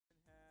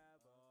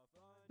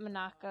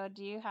Minako,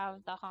 do you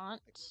have the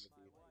haunt?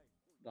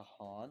 The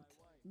haunt?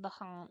 The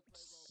haunt.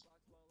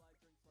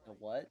 The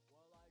what?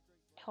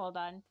 Hold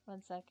on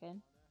 1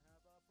 second.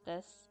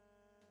 This.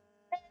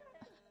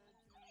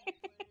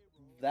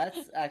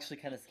 That's actually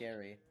kind of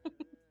scary.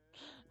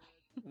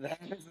 That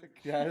is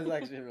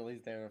actually really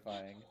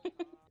terrifying.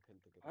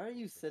 Why are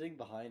you sitting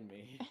behind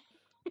me?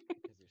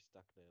 Because you're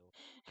stuck now,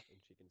 and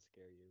she can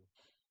scare you.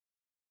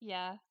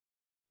 Yeah.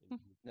 And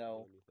you can't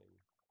No. do anything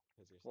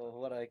because you're stuck.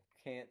 Well, what I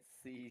can't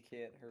see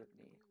can't hurt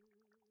me.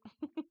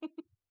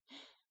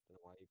 Then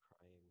why are you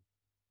crying?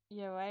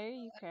 Yeah, why are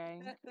you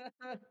crying?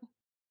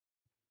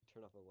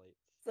 Turn off the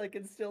lights. So I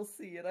can still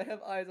see it. I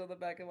have eyes on the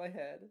back of my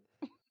head.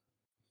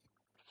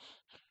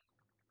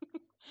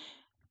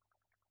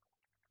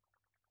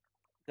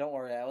 Don't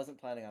worry, I wasn't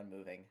planning on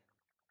moving.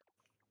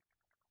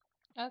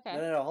 Okay.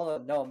 No, hold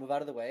on. No, move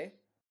out of the way.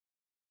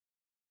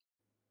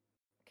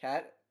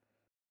 Cat?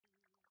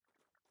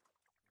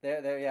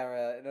 There,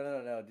 yeah,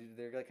 no, dude,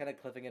 they're like, kind of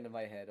clipping into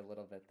my head a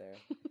little bit there.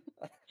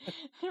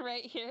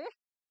 Right here?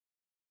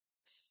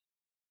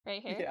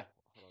 Right here? Yeah.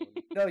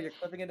 No, you're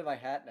clipping into my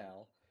hat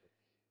now.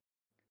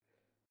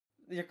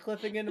 You're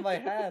clipping into my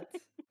hat.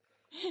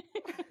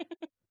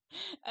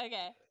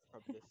 Okay.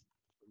 From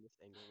this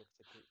angle, it looks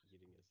like you're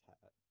eating his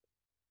hat.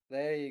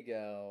 There you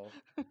go.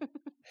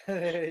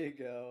 There you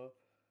go.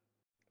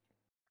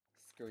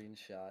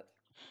 Screenshot.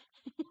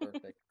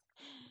 Perfect.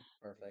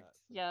 Perfect.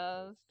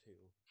 Yeah, Yes.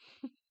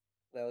 too.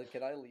 Now,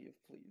 can I leave,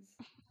 please?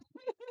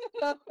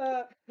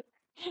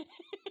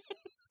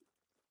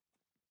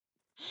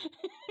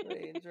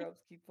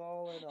 Raindrops keep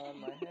falling on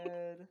my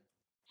head.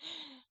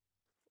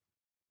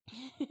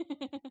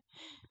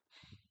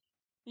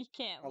 You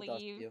can't I'll dust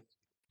leave. you.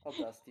 I'll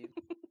dust you.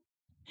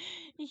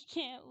 You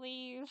can't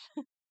leave.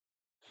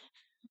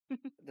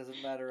 It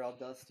doesn't matter, I'll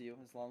dust you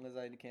as long as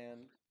I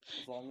can.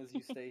 As long as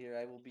you stay here,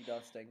 I will be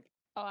dusting.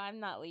 Oh, I'm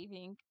not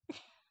leaving.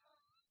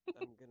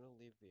 I'm gonna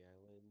leave the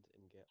island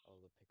and get all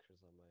the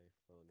pictures on my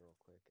phone real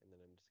quick, and then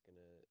I'm just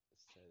gonna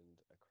send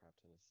a crap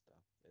ton of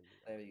stuff. In the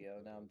There you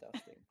go, now I'm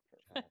dusting.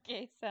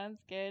 Okay,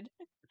 sounds good.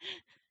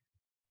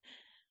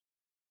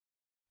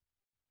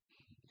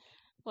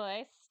 Will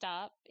I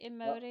stop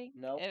emoting?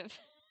 No. If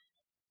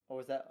Or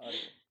was that Utter?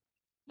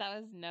 that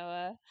was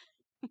Noah.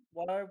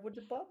 Why would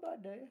you bump my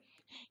day?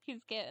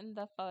 He's getting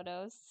the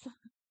photos.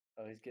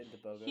 Oh, he's getting to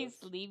Bogos?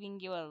 He's leaving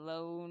you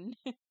alone.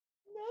 No!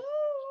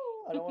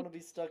 I don't want to be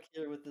stuck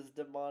here with this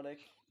demonic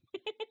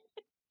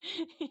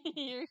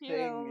You're here thing. You're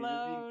being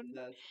alone.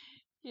 possessed.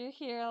 You're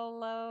here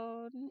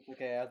alone.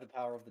 Okay, I have the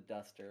power of the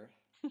duster.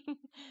 I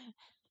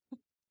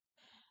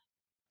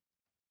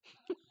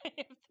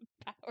have the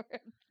power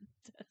of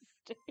the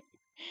duster.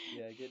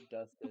 Yeah, get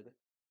dusted.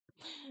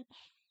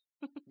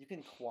 You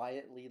can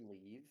quietly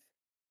leave.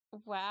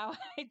 Wow,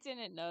 I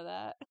didn't know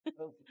that.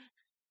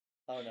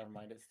 Oh, never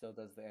mind. It still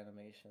does the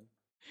animation.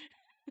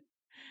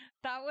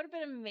 That would have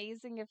been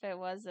amazing if it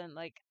wasn't.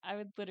 Like, I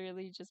would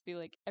literally just be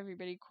like,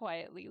 everybody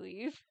quietly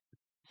leave.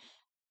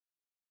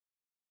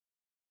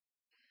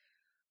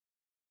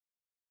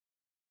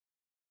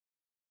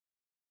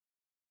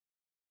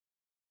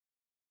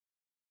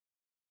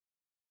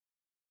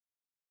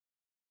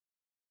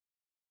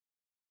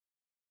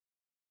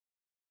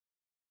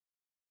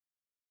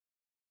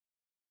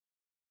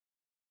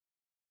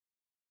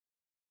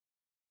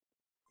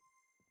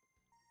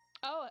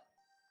 Oh,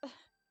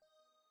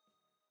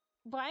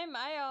 why am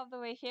I all the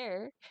way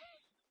here?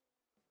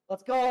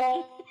 Let's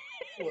go!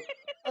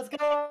 Let's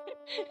go!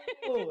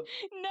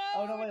 No!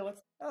 Oh, no, wait,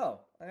 what's... Oh,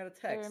 I got a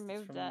text. I It's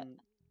removed from... that.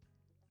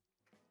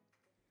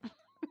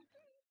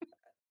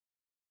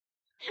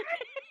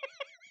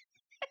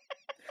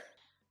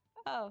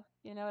 Oh,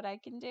 you know what I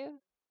can do?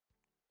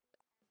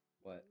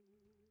 What?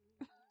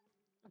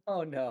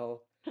 Oh,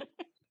 no.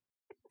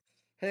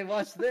 Hey,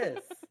 watch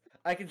this!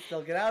 I can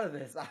still get out of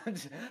this.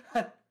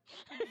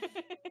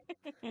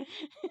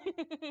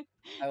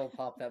 I will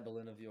pop that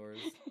balloon of yours.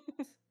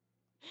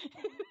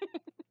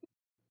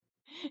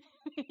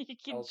 You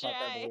can I'll pop that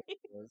try. balloon of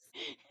yours.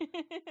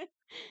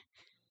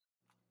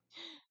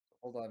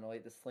 Hold on,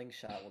 wait, the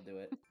slingshot will do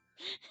it.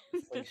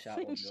 The slingshot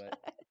will do it.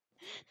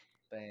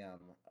 Bam.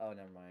 Oh,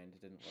 never mind.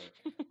 It didn't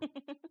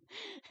work.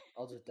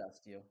 I'll just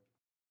dust you.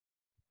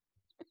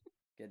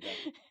 Get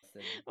dusted.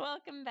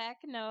 Welcome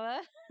back,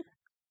 Noah.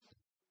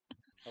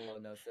 Hello,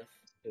 Nosif.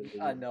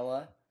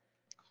 Noah.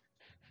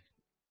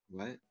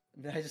 What?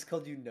 I just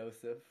called you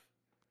Nosif.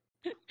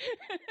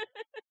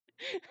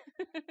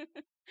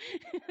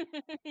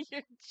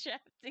 You're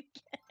trapped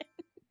again.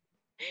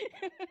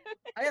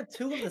 I have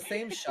two of the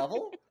same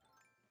shovel?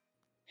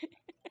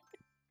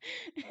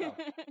 Oh,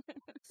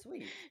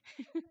 sweet.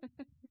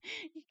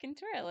 You can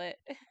twirl it.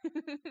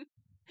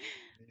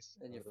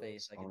 In your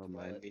face, I can twirl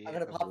remind it. me I'm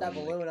gonna of pop that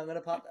when, balloon. I'm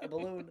gonna pop that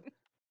balloon.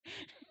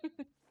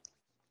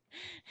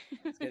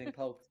 It's getting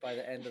poked by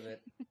the end of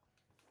it.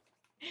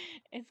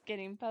 It's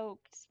getting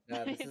poked.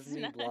 Nah, but this is it's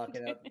me not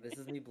blocking out. doing This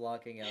is me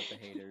blocking out the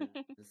haters.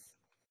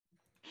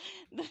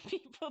 the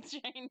people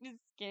trying to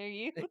scare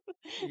you.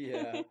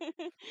 Yeah.